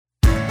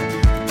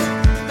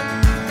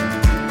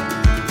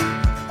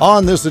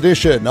On this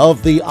edition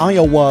of the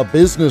Iowa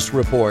Business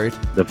Report,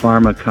 the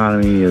farm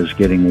economy is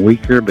getting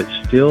weaker, but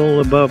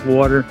still above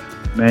water.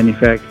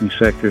 Manufacturing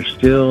sector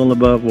still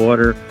above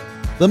water.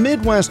 The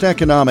Midwest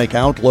economic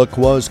outlook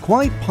was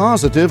quite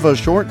positive a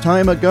short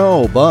time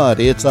ago, but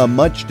it's a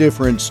much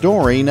different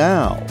story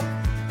now.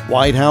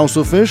 White House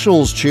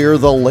officials cheer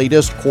the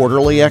latest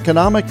quarterly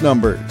economic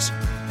numbers.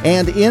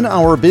 And in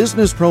our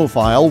business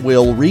profile,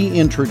 we'll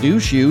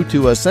reintroduce you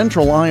to a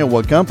Central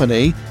Iowa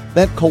company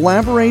that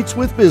collaborates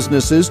with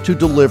businesses to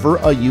deliver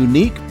a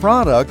unique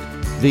product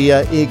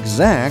via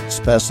exact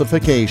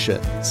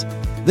specifications.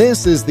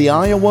 This is the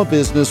Iowa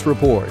Business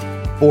Report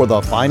for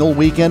the final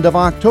weekend of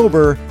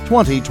October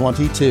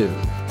 2022.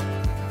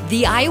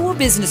 The Iowa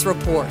Business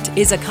Report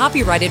is a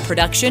copyrighted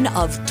production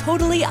of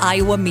Totally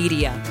Iowa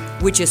Media,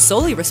 which is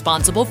solely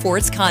responsible for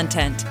its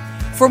content.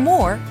 For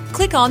more,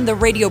 click on the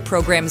radio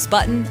programs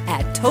button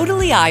at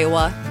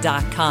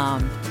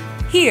totallyiowa.com.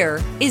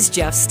 Here is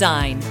Jeff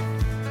Stein.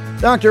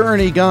 Dr.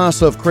 Ernie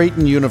Goss of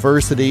Creighton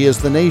University is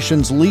the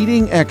nation's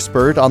leading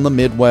expert on the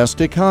Midwest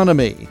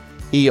economy.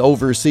 He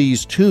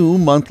oversees two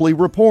monthly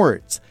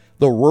reports,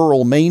 the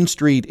Rural Main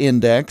Street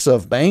Index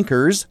of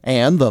Bankers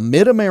and the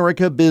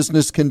Mid-America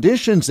Business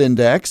Conditions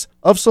Index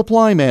of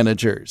Supply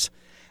Managers.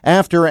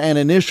 After an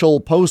initial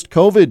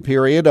post-COVID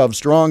period of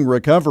strong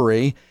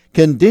recovery,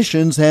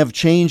 conditions have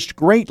changed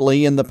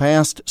greatly in the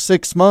past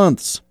 6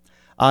 months.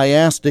 I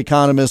asked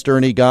economist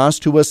Ernie Goss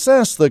to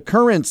assess the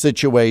current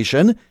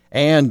situation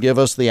and give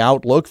us the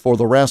outlook for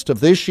the rest of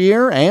this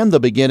year and the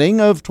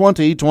beginning of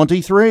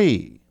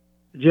 2023.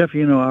 Jeff,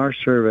 you know, our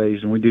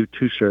surveys, and we do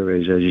two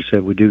surveys, as you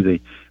said. We do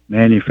the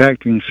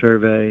manufacturing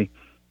survey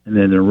and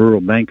then the rural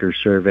banker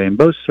survey, and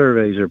both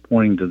surveys are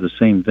pointing to the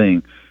same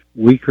thing,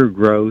 weaker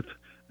growth,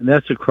 and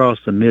that's across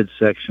the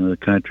mid-section of the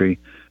country,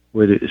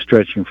 where it's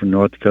stretching from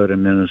North Dakota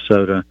and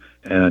Minnesota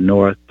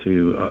north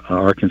to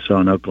Arkansas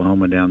and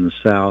Oklahoma down the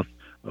south,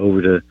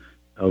 over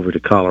to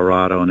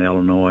Colorado and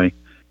Illinois,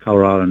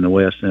 Colorado in the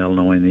west and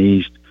Illinois in the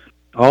east.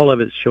 All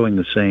of it's showing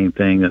the same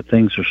thing, that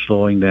things are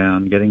slowing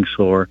down, getting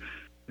slower,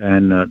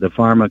 and the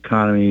farm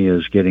economy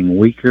is getting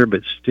weaker,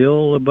 but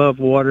still above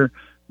water.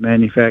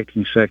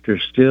 Manufacturing sector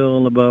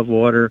still above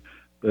water,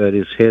 but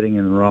it's heading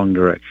in the wrong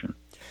direction.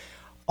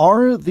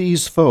 Are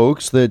these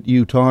folks that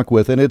you talk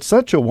with, and it's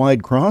such a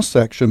wide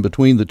cross-section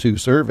between the two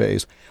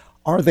surveys,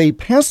 are they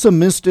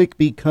pessimistic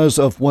because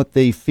of what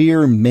they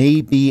fear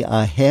may be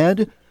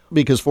ahead?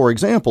 Because, for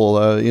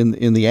example,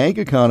 in the ag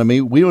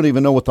economy, we don't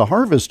even know what the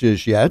harvest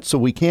is yet, so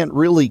we can't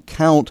really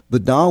count the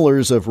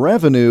dollars of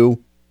revenue.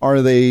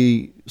 Are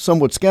they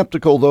somewhat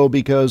skeptical, though,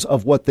 because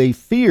of what they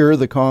fear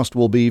the cost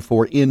will be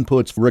for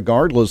inputs,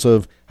 regardless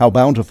of how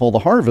bountiful the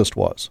harvest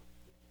was?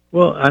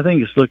 Well, I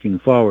think it's looking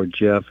forward,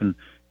 Jeff, and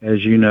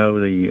as you know,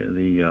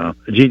 the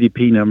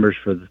GDP numbers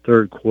for the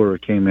third quarter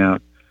came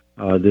out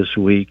this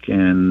week,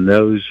 and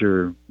those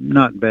are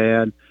not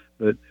bad.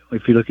 But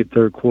if you look at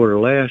third quarter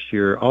last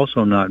year,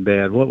 also not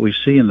bad. What we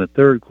see in the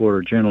third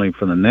quarter, generally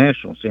from the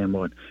national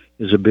standpoint,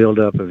 is a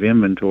buildup of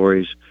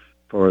inventories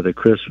for the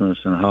Christmas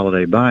and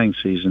holiday buying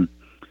season,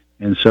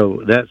 and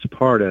so that's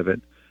part of it.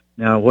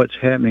 Now, what's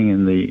happening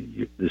in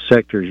the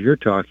sectors you're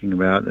talking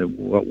about,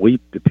 what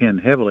we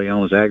depend heavily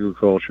on is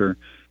agriculture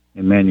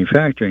and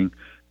manufacturing.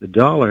 The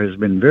dollar has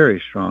been very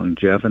strong,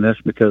 Jeff, and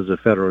that's because the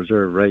Federal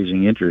Reserve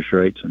raising interest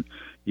rates, and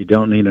you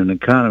don't need an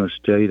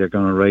economist to tell you they're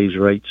going to raise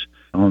rates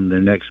on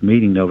their next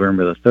meeting,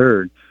 November the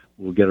 3rd.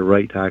 We'll get a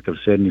rate hike of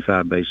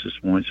 75 basis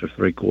points or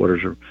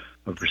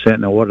 0.75%.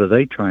 Now, what are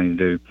they trying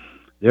to do?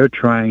 They're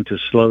trying to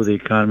slow the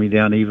economy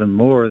down even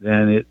more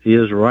than it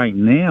is right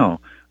now,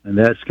 and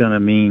that's going to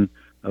mean,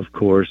 of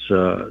course,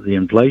 the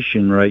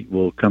inflation rate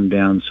will come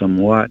down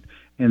somewhat,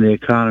 and the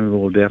economy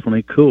will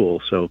definitely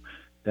cool. So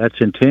that's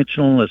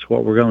intentional. That's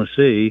what we're going to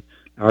see.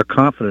 Our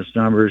confidence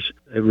numbers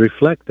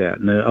reflect that.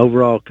 And the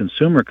overall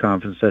consumer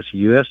confidence, that's a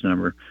U.S.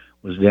 number,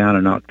 was down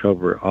in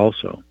October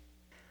also.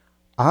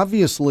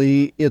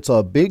 Obviously, it's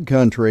a big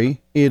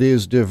country, it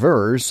is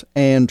diverse,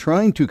 and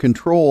trying to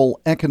control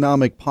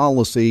economic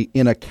policy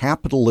in a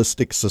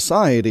capitalistic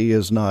society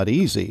is not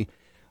easy.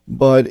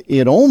 But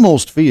it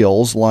almost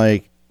feels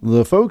like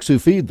the folks who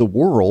feed the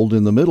world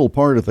in the middle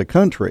part of the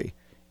country,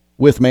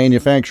 with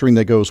manufacturing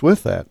that goes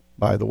with that,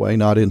 by the way,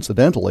 not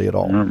incidentally at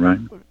all. Right.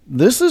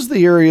 This is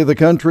the area of the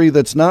country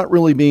that's not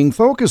really being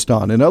focused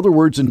on. In other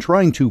words, in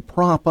trying to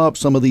prop up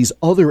some of these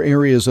other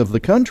areas of the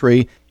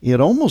country,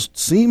 it almost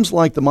seems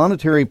like the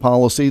monetary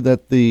policy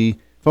that the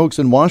folks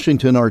in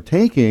Washington are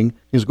taking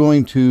is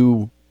going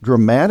to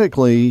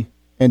dramatically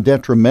and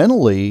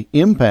detrimentally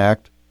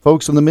impact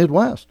folks in the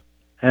Midwest.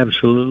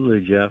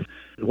 Absolutely, Jeff.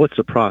 What's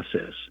the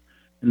process?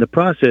 And the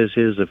process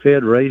is the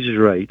Fed raises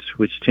rates,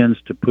 which tends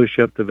to push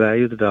up the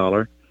value of the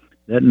dollar.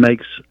 That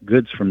makes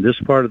goods from this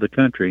part of the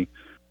country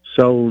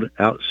sold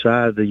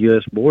outside the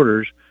U.S.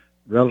 borders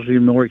relatively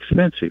more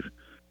expensive.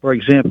 For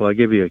example, I'll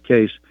give you a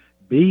case.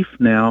 Beef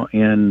now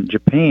in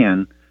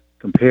Japan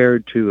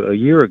compared to a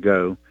year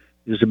ago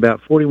is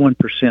about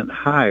 41%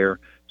 higher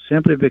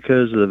simply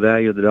because of the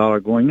value of the dollar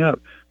going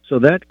up. So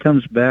that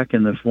comes back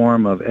in the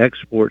form of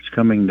exports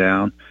coming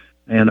down,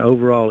 and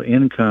overall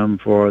income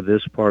for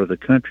this part of the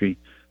country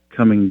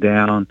coming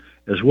down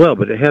as well.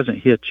 But it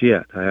hasn't hit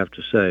yet, I have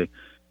to say.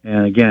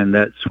 And again,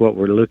 that's what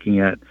we're looking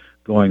at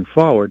going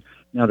forward.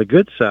 Now, the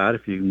good side,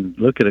 if you can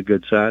look at a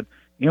good side,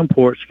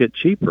 imports get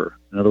cheaper.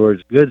 In other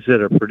words, goods that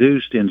are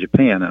produced in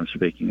Japan, I'm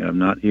speaking of,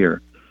 not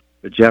here,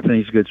 but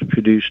Japanese goods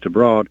produced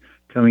abroad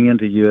coming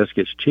into the U.S.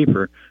 gets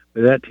cheaper,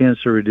 but that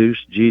tends to reduce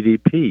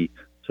GDP.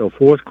 So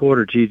fourth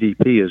quarter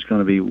GDP is going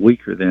to be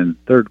weaker than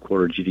third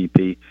quarter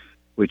GDP,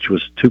 which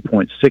was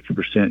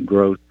 2.6%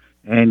 growth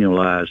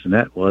annualized, and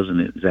that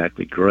wasn't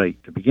exactly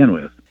great to begin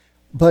with.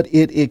 But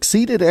it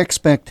exceeded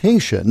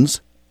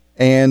expectations,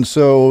 and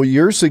so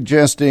you're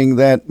suggesting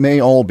that may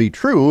all be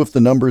true if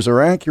the numbers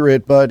are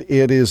accurate, but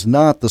it is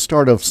not the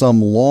start of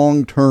some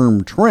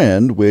long-term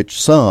trend, which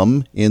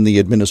some in the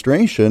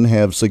administration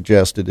have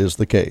suggested is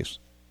the case.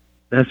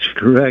 That's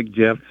correct,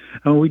 Jeff.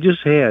 We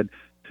just had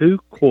 2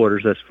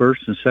 quarters, that's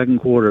first and second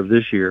quarter of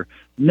this year,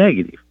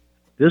 negative.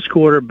 This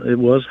quarter, it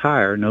was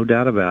higher, no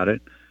doubt about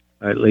it.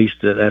 At least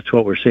that's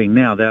what we're seeing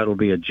now. That will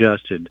be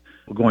adjusted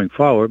going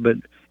forward, but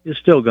it's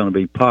still going to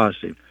be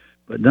positive.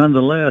 But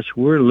nonetheless,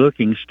 we're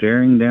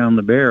staring down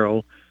the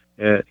barrel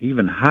at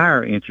even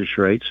higher interest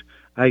rates.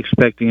 I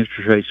expect the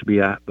interest rates to be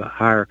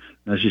higher,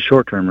 that's the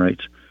short-term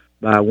rates,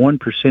 by 1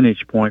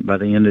 percentage point by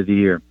the end of the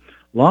year.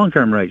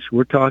 Long-term rates,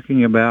 we're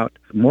talking about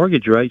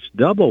mortgage rates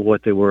double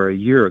what they were a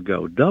year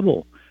ago,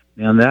 double.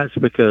 And that's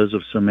because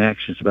of some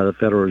actions by the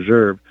Federal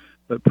Reserve,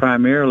 but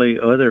primarily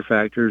other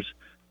factors.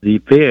 The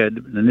Fed,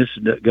 and this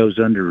goes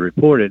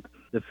underreported,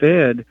 the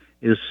Fed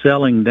is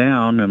selling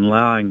down and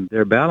allowing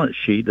their balance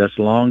sheet, that's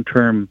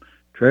long-term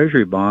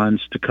Treasury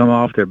bonds, to come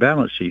off their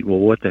balance sheet. Well,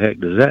 what the heck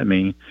does that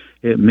mean?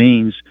 It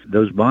means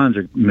those bonds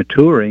are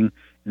maturing,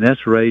 and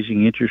that's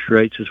raising interest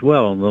rates as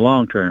well in the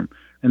long term.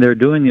 And they're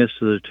doing this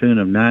to the tune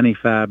of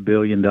 $95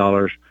 billion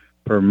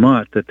per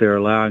month that they're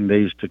allowing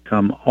these to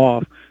come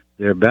off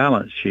their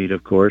balance sheet,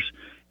 of course,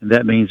 and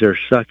that means they're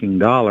sucking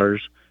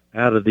dollars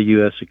out of the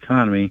U.S.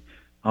 economy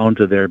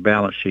onto their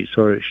balance sheet.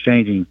 So they're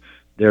exchanging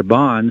their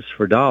bonds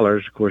for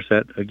dollars. Of course,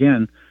 that,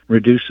 again,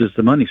 reduces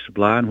the money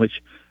supply,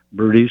 which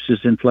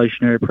reduces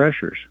inflationary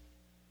pressures.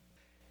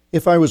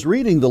 If I was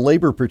reading the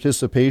labor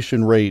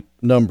participation rate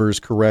numbers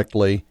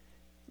correctly,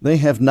 they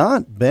have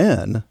not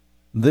been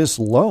this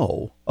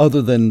low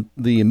other than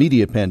the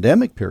immediate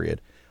pandemic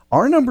period.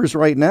 Our numbers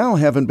right now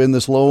haven't been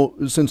this low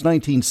since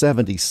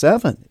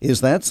 1977. Is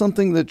that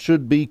something that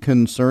should be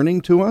concerning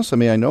to us? I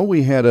mean, I know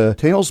we had a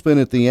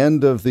tailspin at the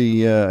end of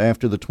the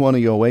after the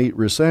 2008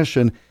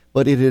 recession,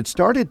 but it had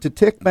started to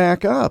tick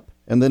back up,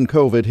 and then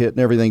COVID hit and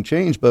everything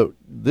changed. But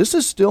this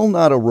is still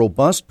not a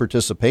robust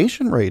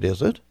participation rate,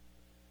 is it?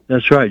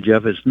 That's right,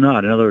 Jeff. It's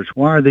not. In other words,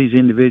 why are these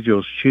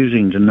individuals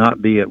choosing to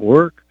not be at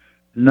work,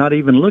 not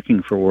even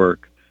looking for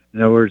work?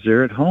 In other words,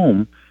 they're at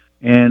home.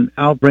 And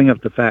I'll bring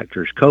up the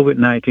factors.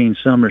 COVID-19,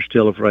 some are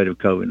still afraid of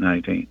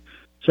COVID-19.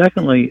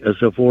 Secondly, is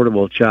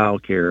affordable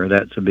child care.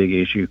 That's a big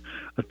issue.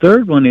 A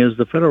third one is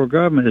the federal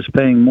government is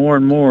paying more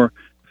and more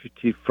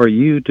for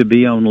you to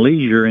be on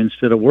leisure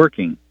instead of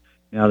working.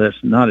 Now,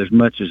 that's not as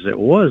much as it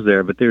was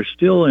there, but there's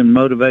still a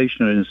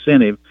motivation and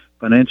incentive,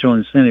 financial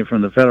incentive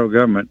from the federal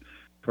government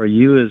for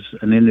you as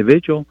an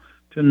individual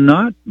to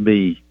not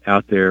be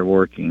out there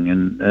working.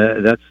 And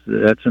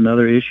that's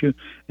another issue.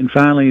 And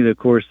finally, of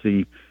course,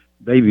 the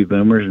baby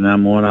boomers, and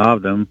I'm one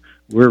of them,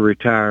 we're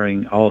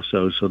retiring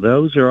also. So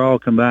those are all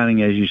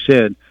combining, as you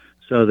said,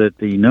 so that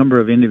the number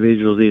of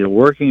individuals either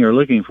working or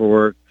looking for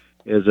work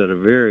is at a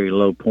very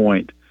low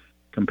point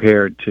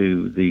compared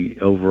to the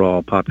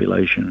overall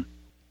population.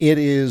 It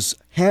is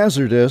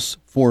hazardous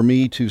for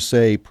me to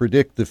say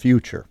predict the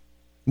future.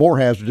 More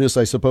hazardous,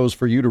 I suppose,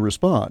 for you to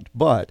respond.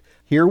 But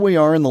here we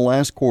are in the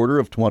last quarter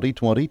of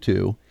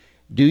 2022.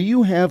 Do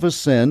you have a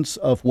sense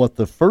of what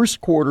the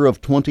first quarter of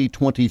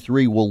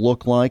 2023 will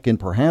look like, and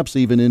perhaps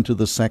even into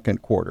the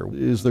second quarter?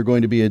 Is there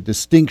going to be a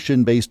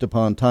distinction based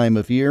upon time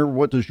of year?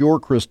 What does your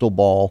crystal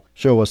ball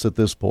show us at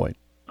this point?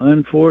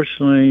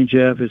 Unfortunately,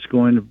 Jeff, it's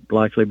going to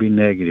likely be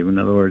negative. In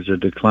other words, a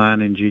decline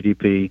in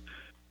GDP,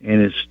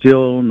 and it's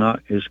still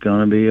not. It's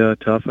going to be a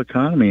tough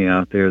economy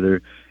out there.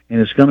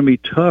 And it's going to be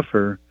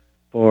tougher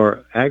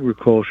for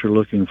agriculture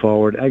looking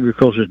forward.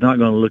 Agriculture is not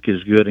going to look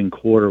as good in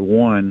quarter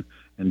 1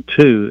 and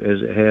 2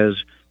 as it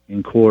has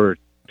in quarter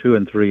 2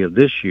 and 3 of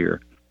this year,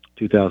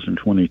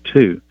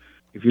 2022.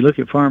 If you look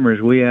at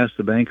farmers, we asked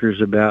the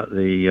bankers about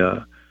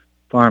the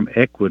farm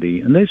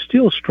equity, and they're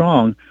still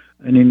strong.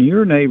 And in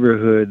your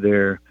neighborhood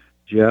there,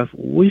 Jeff,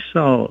 we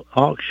saw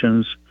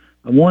auctions.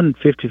 A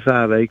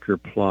 155-acre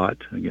plot,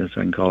 I guess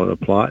I can call it a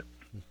plot,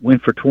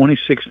 went for more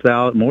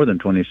than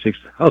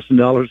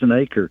 $26,000 an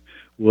acre.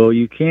 Well,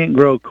 you can't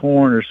grow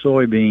corn or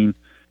soybean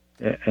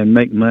and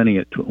make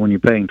money when you're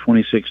paying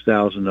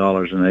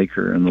 $26,000 an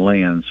acre in the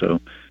land. So,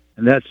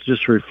 and that's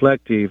just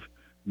reflective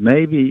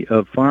maybe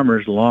of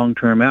farmers'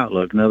 long-term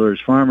outlook. In other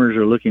words, farmers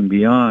are looking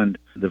beyond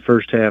the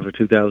first half of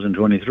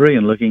 2023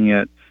 and looking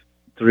at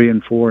 3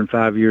 and 4 and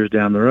 5 years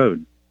down the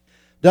road.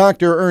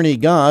 Dr. Ernie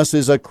Goss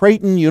is a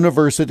Creighton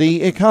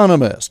University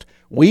economist.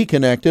 We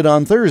connected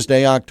on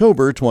Thursday,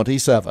 October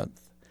 27th.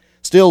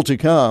 Still to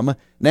come,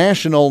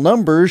 national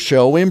numbers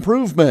show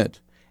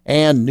improvement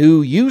and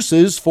new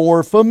uses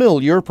for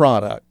familiar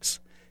products.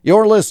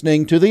 You're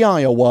listening to the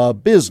Iowa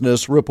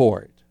Business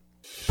Report.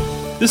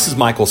 This is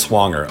Michael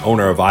Swanger,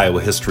 owner of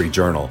Iowa History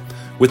Journal.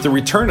 With the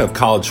return of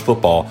college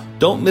football,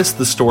 don't miss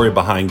the story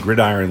behind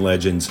gridiron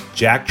legends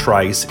Jack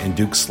Trice and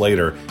Duke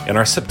Slater in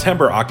our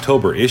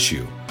September-October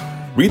issue.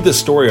 Read the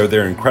story of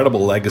their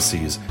incredible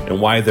legacies and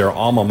why their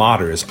alma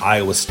maters,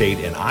 Iowa State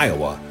and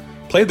Iowa,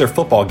 play their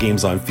football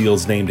games on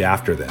fields named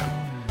after them.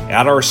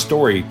 Add our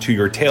story to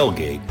your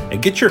tailgate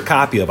and get your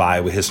copy of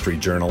Iowa History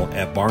Journal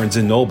at Barnes &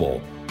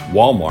 Noble,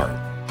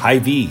 Walmart,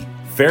 Hy-Vee,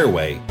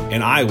 Fairway,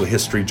 and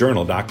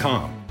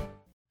iowahistoryjournal.com.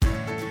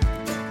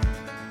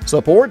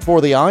 Support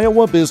for the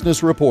Iowa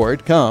Business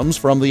Report comes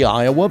from the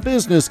Iowa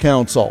Business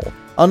Council,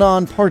 a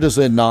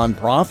nonpartisan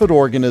nonprofit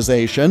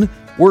organization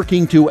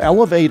working to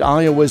elevate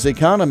Iowa's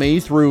economy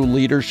through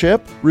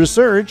leadership,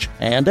 research,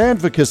 and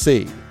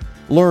advocacy.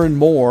 Learn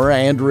more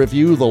and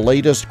review the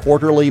latest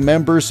quarterly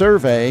member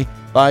survey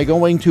by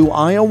going to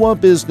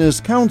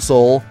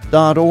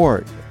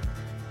iowabusinesscouncil.org.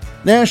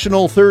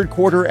 National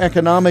third-quarter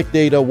economic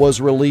data was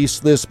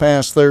released this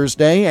past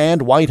Thursday,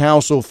 and White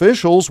House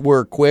officials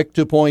were quick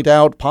to point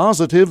out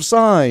positive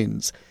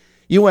signs.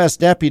 U.S.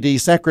 Deputy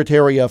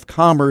Secretary of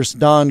Commerce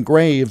Don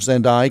Graves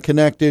and I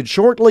connected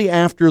shortly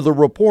after the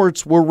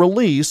reports were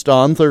released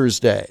on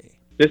Thursday.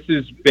 This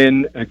has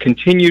been a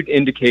continued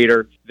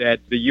indicator that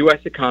the U.S.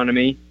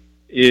 economy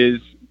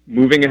is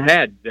moving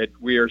ahead, that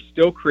we are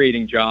still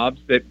creating jobs,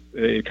 that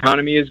the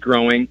economy is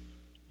growing,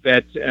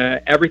 that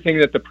everything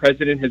that the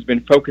president has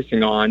been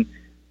focusing on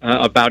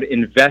about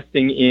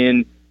investing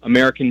in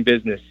American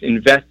business,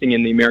 investing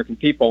in the American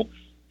people,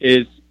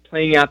 is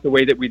playing out the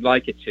way that we'd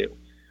like it to.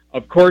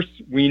 Of course,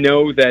 we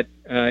know that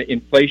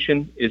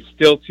inflation is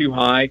still too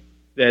high,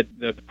 that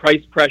the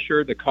price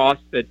pressure, the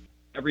cost that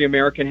every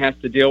American has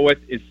to deal with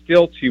is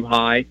still too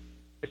high,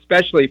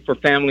 especially for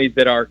families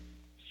that are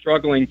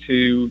struggling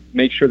to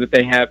make sure that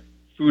they have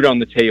food on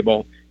the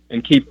table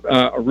and keep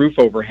a roof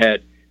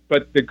overhead.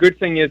 But the good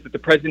thing is that the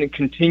president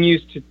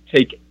continues to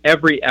take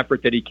every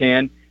effort that he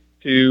can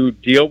to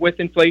deal with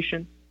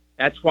inflation.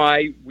 That's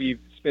why we've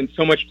spent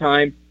so much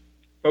time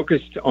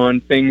focused on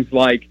things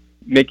like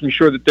making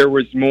sure that there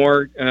was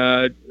more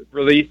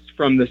release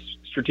from the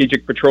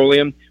Strategic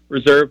Petroleum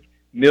Reserve,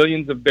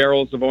 millions of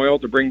barrels of oil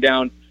to bring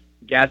down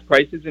gas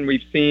prices, and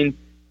we've seen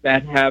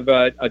that have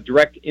a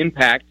direct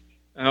impact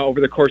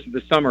over the course of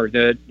the summer.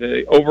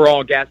 The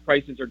overall gas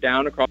prices are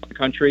down across the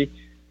country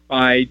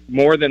by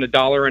more than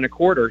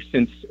 $1.25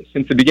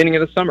 since the beginning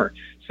of the summer.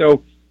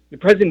 So the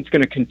president's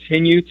going to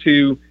continue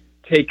to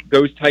take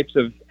those types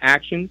of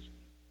actions,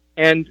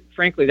 and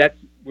frankly, that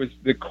was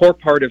the core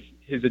part of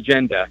his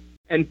agenda,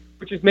 and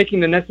which is making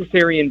the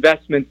necessary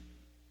investments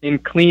in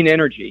clean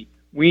energy.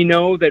 We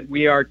know that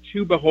we are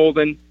too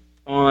beholden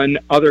on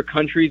other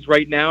countries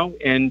right now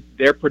and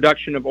their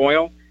production of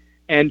oil,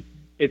 and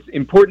it's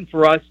important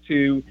for us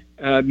to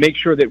make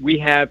sure that we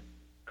have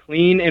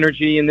clean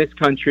energy in this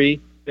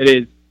country that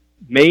is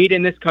made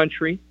in this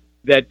country,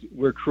 that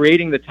we're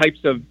creating the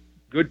types of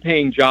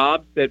good-paying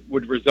jobs that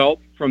would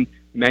result from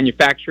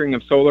manufacturing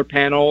of solar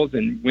panels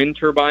and wind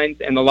turbines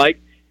and the like,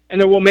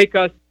 and that will make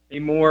us a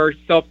more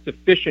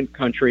self-sufficient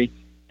country,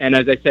 and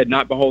as I said,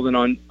 not beholden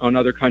on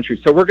other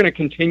countries. So we're going to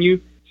continue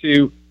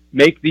to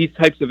make these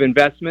types of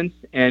investments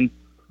and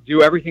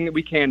do everything that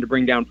we can to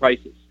bring down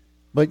prices.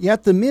 But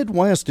yet the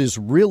Midwest is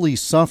really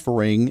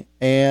suffering,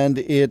 and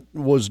it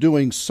was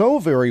doing so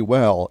very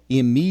well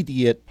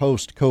immediate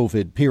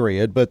post-COVID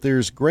period, but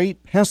there's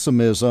great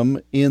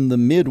pessimism in the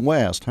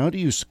Midwest. How do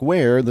you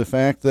square the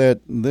fact that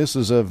this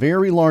is a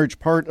very large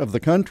part of the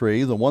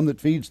country, the one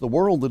that feeds the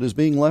world, that is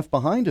being left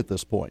behind at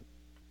this point?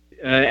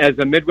 As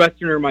a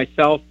Midwesterner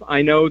myself,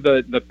 I know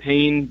the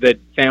pain that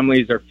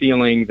families are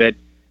feeling, that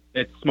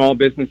small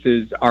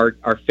businesses are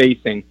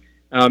facing.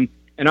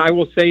 And I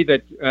will say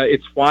that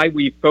it's why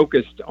we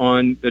focused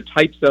on the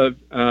types of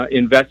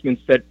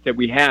investments that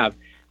we have.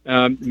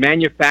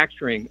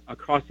 Manufacturing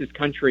across this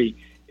country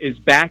is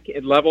back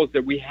at levels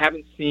that we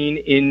haven't seen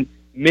in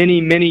many,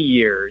 many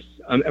years.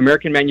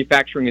 American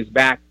manufacturing is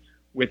back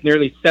with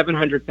nearly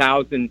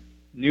 700,000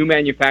 new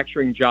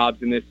manufacturing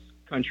jobs in this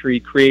country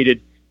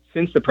created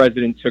since the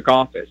president took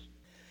office.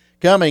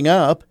 Coming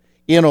up,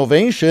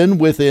 innovation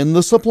within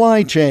the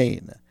supply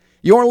chain.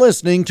 You're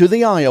listening to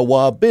the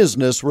Iowa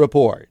Business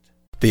Report.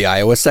 The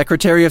Iowa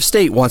Secretary of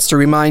State wants to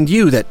remind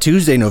you that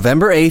Tuesday,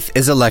 November 8th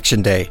is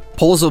Election Day.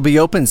 Polls will be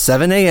open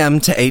 7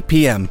 a.m. to 8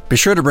 p.m. Be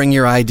sure to bring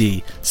your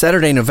ID.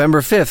 Saturday, November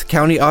 5th,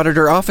 county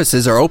auditor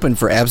offices are open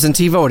for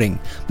absentee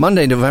voting.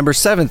 Monday, November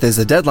 7th is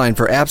the deadline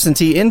for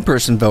absentee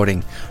in-person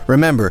voting.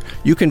 Remember,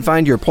 you can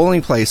find your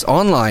polling place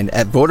online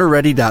at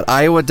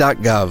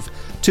voterready.iowa.gov.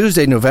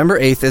 Tuesday, November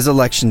 8th is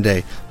Election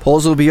Day.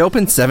 Polls will be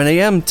open 7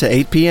 a.m. to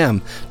 8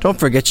 p.m. Don't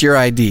forget your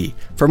ID.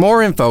 For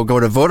more info, go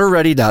to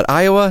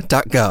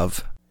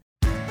voterready.iowa.gov.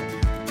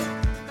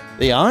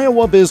 The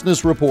Iowa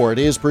Business Report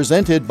is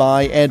presented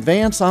by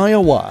Advance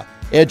Iowa,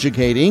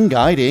 educating,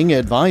 guiding,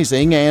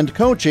 advising, and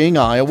coaching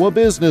Iowa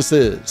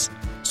businesses.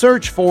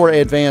 Search for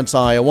Advance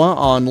Iowa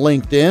on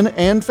LinkedIn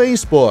and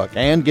Facebook,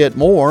 and get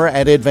more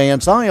at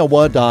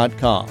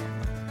advanceiowa.com.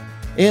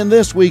 In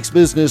this week's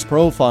Business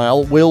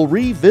Profile, we'll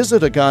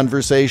revisit a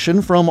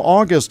conversation from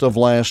August of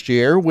last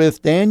year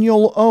with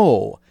Daniel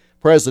O.,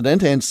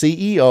 President and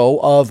CEO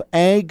of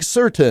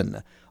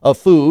AgCertain, a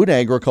food,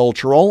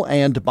 agricultural,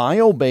 and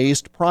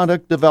bio-based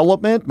product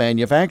development,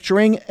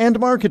 manufacturing, and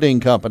marketing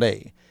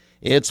company.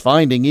 It's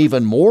finding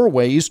even more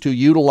ways to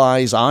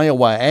utilize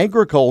Iowa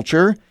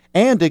agriculture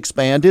and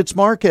expand its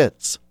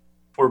markets.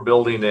 We're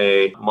building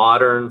a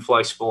modern,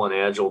 flexible, and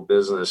agile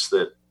business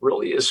that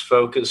really is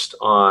focused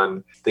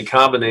on the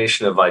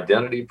combination of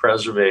identity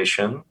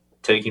preservation,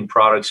 taking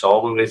products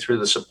all the way through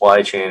the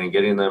supply chain and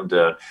getting them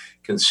to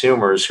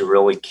consumers who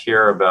really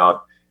care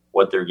about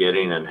what they're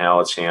getting and how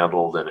it's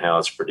handled and how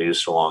it's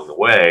produced along the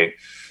way,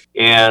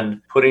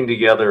 and putting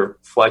together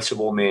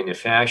flexible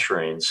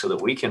manufacturing so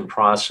that we can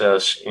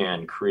process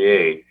and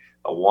create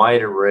a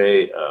wide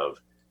array of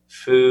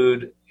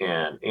food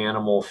and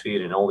animal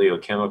feed and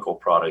oleochemical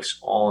products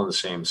all in the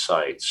same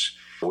sites.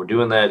 We're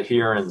doing that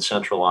here in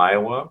central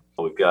Iowa.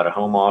 We've got a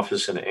home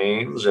office in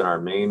Ames, and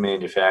our main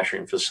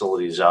manufacturing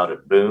facilities out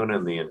at Boone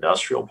in the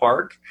industrial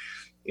park,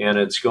 and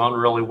it's gone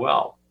really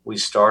well. We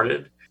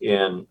started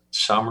in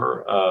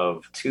summer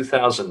of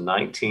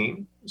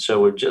 2019,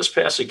 so we've just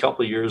passed a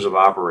couple of years of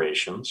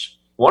operations.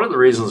 One of the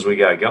reasons we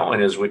got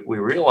going is we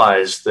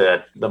realized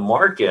that the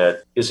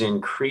market is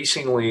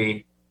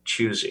increasingly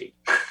choosy.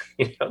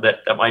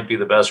 That might be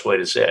the best way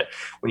to say it.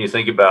 When you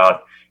think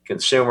about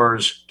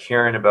consumers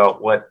caring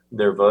about what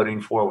they're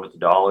voting for with the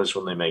dollars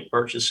when they make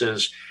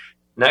purchases,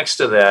 next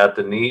to that,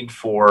 the need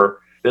for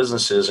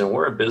businesses, and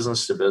we're a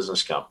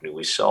business-to-business company.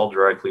 We sell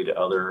directly to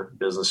other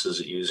businesses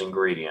that use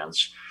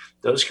ingredients.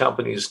 Those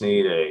companies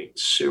need a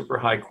super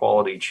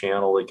high-quality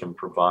channel that can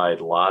provide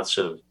lots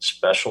of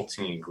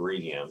specialty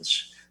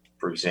ingredients.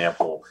 For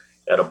example,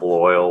 edible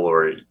oil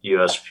or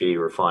USP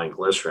refined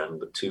glycerin,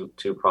 the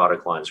two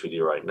product lines we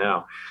do right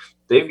now.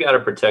 They've got to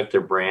protect their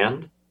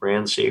brand.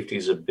 Brand safety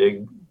is a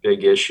big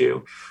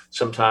issue.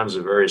 Sometimes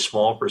a very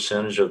small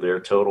percentage of their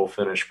total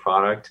finished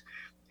product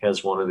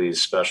has one of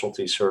these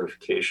specialty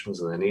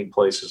certifications, and they need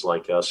places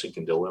like us that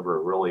can deliver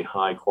a really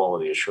high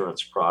quality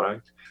assurance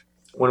product.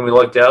 When we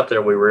looked out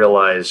there, we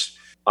realized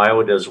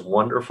Iowa does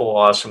wonderful,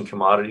 awesome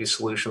commodity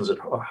solutions at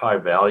high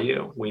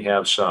value. We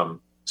have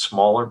some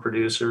smaller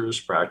producers,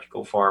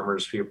 practical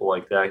farmers, people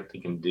like that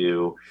can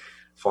do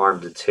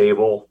farm to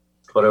table.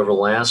 But over the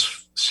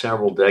last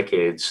several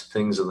decades,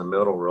 things in the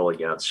middle really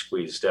got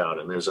squeezed out,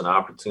 and there's an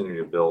opportunity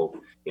to build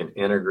an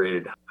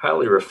integrated,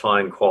 highly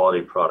refined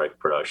quality product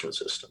production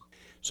system.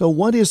 So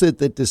what is it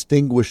that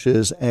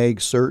distinguishes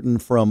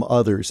AgCertain from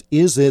others?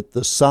 Is it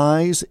the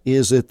size?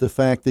 Is it the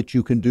fact that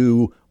you can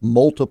do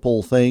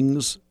multiple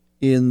things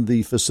in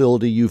the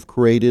facility you've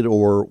created?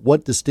 Or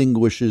what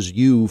distinguishes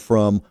you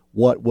from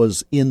what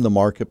was in the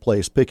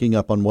marketplace, picking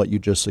up on what you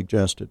just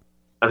suggested?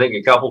 I think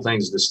a couple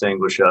things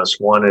distinguish us.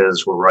 One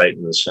is we're right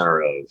in the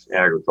center of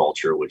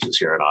agriculture, which is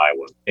here in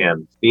Iowa.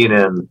 And being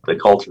in the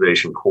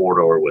cultivation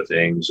corridor with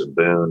Ames and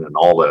Boone and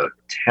all the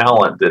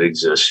talent that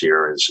exists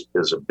here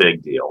is a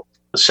big deal.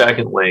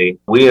 Secondly,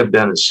 we have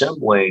been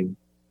assembling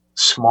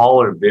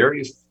smaller,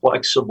 very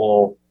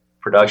flexible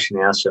production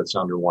assets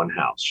under one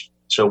house.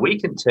 So we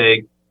can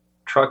take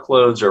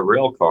truckloads or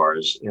rail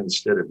cars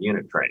instead of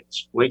unit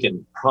trains. We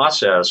can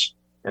process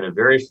in a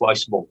very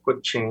flexible,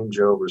 quick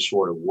changeover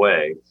sort of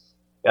way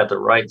at the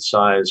right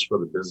size for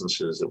the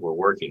businesses that we're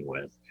working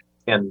with.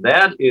 And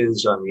that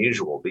is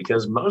unusual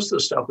because most of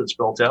the stuff that's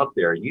built out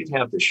there, you'd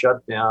have to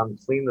shut down,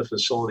 clean the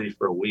facility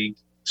for a week,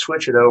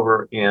 switch it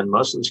over, and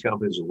most of these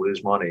companies will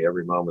lose money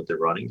every moment they're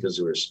running because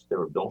they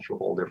were built for a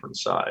whole different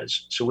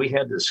size. So we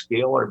had to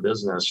scale our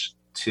business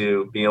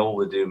to be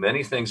able to do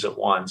many things at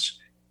once,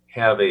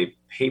 have a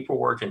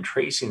paperwork and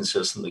tracing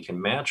system that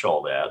can match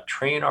all that,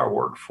 train our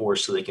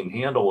workforce so they can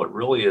handle what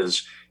really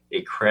is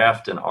a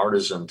craft and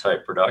artisan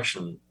type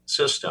production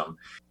system,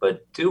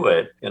 but do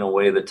it in a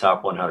way that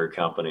top 100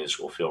 companies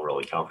will feel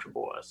really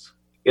comfortable with.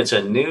 It's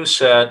a new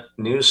set,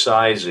 new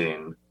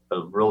sizing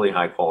of really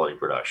high quality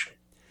production.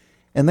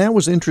 And that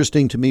was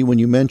interesting to me when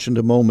you mentioned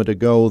a moment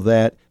ago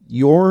that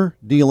you're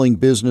dealing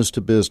business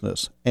to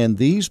business, and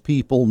these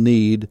people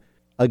need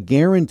a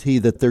guarantee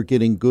that they're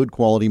getting good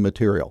quality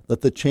material,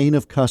 that the chain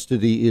of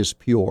custody is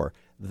pure,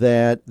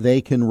 that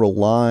they can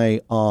rely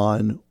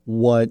on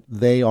what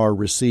they are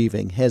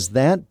receiving. Has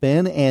that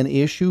been an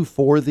issue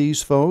for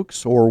these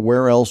folks, or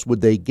where else would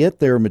they get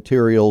their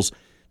materials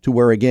to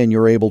where, again,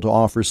 you're able to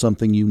offer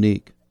something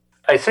unique?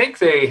 I think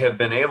they have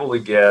been able to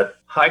get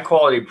high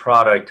quality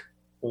product,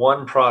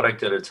 one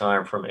product at a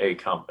time from a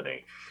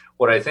company.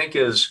 What I think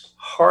is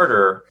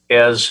harder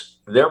as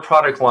their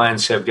product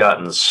lines have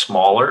gotten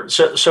smaller.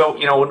 So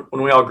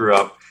when we all grew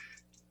up,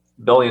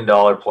 $1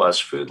 billion plus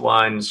food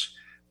lines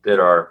that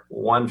are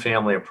one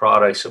family of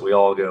products that we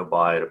all go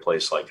buy at a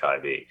place like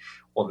Hy-Vee.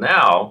 Well,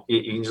 now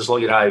you can just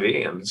look at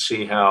Hy-Vee and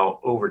see how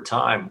over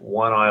time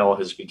one aisle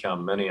has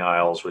become many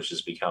aisles, which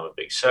has become a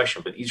big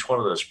section. But each one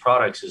of those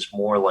products is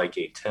more like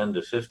a $10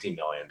 to $50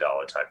 million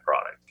type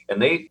product. And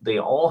they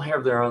all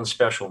have their own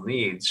special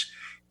needs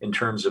in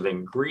terms of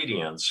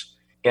ingredients.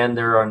 And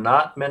there are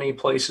not many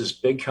places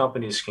big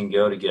companies can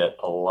go to get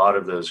a lot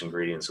of those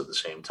ingredients at the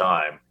same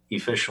time,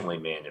 efficiently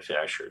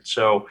manufactured.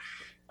 So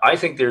I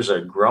think there's a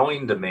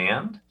growing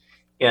demand.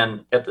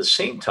 And at the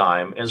same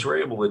time, as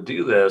we're able to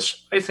do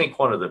this, I think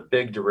one of the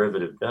big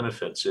derivative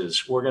benefits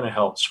is we're going to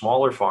help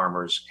smaller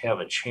farmers have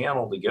a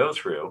channel to go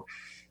through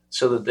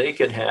so that they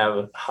could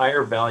have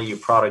higher value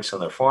products on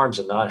their farms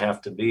and not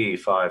have to be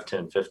 5,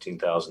 10,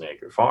 15,000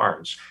 acre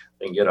farms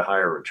and get a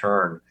higher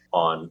return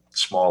on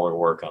smaller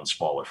work on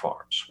smaller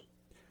farms.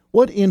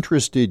 What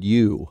interested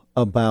you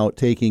about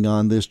taking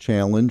on this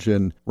challenge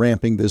and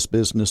ramping this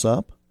business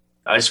up?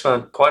 I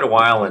spent quite a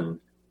while in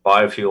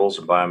biofuels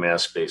and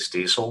biomass-based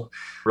diesel.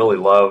 Really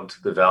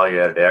loved the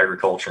value-added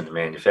agriculture and the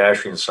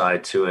manufacturing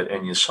side to it.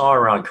 And you saw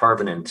around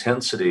carbon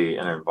intensity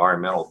and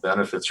environmental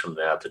benefits from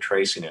that, the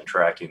tracing and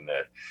tracking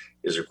that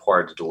is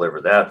required to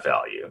deliver that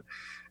value.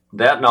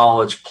 That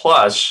knowledge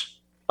plus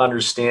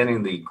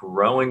understanding the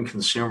growing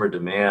consumer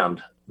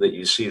demand that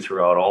you see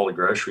throughout all the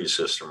grocery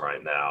system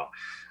right now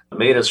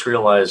made us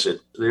realize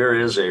that there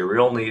is a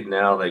real need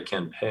now that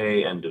can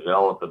pay and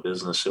develop a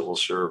business that will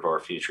serve our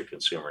future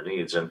consumer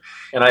needs. And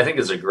I think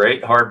it's a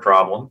great, hard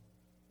problem.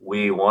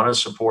 We want to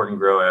support and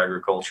grow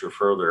agriculture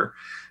further.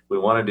 We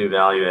want to do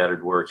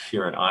value-added work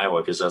here in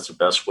Iowa because that's the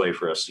best way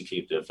for us to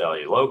keep that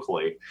value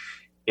locally.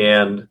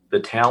 And the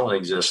talent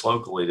exists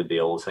locally to be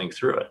able to think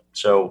through it.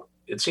 So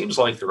it seems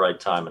like the right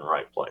time and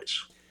right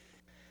place.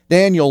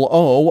 Daniel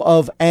O.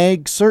 of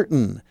Ag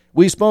Certain.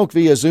 We spoke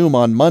via Zoom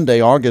on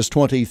Monday, August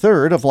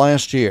 23rd of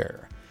last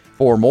year.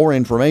 For more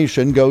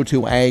information, go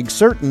to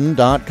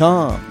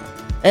agcertain.com.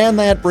 And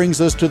that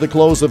brings us to the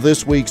close of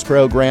this week's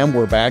program.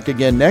 We're back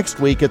again next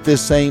week at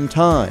this same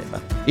time.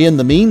 In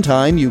the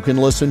meantime, you can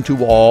listen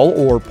to all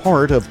or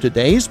part of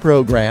today's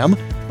program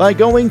by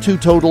going to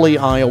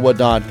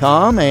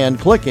totallyiowa.com and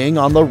clicking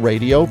on the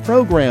radio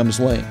programs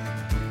link.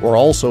 We're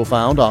also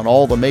found on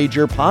all the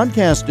major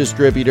podcast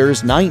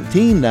distributors,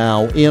 19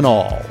 now in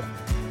all.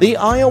 The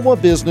Iowa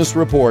Business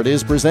Report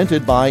is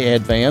presented by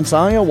Advance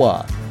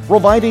Iowa,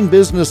 providing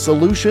business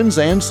solutions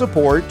and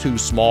support to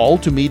small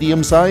to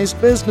medium-sized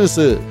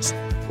businesses.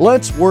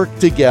 Let's work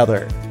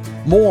together.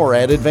 More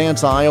at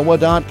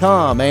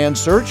advanceiowa.com and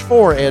search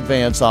for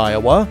Advance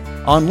Iowa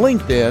on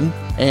LinkedIn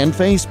and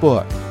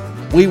Facebook.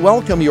 We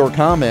welcome your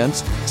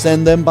comments.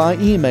 Send them by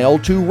email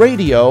to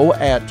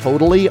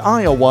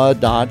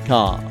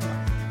radio@totallyiowa.com.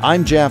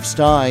 I'm Jeff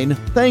Stein.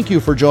 Thank you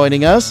for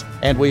joining us,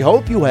 and we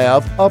hope you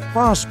have a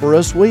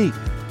prosperous week.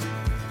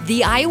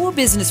 The Iowa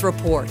Business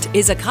Report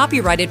is a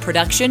copyrighted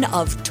production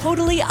of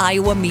Totally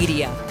Iowa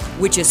Media,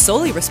 which is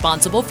solely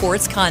responsible for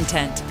its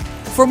content.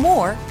 For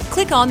more,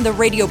 click on the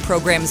radio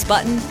programs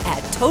button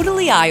at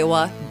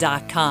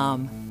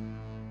totallyiowa.com.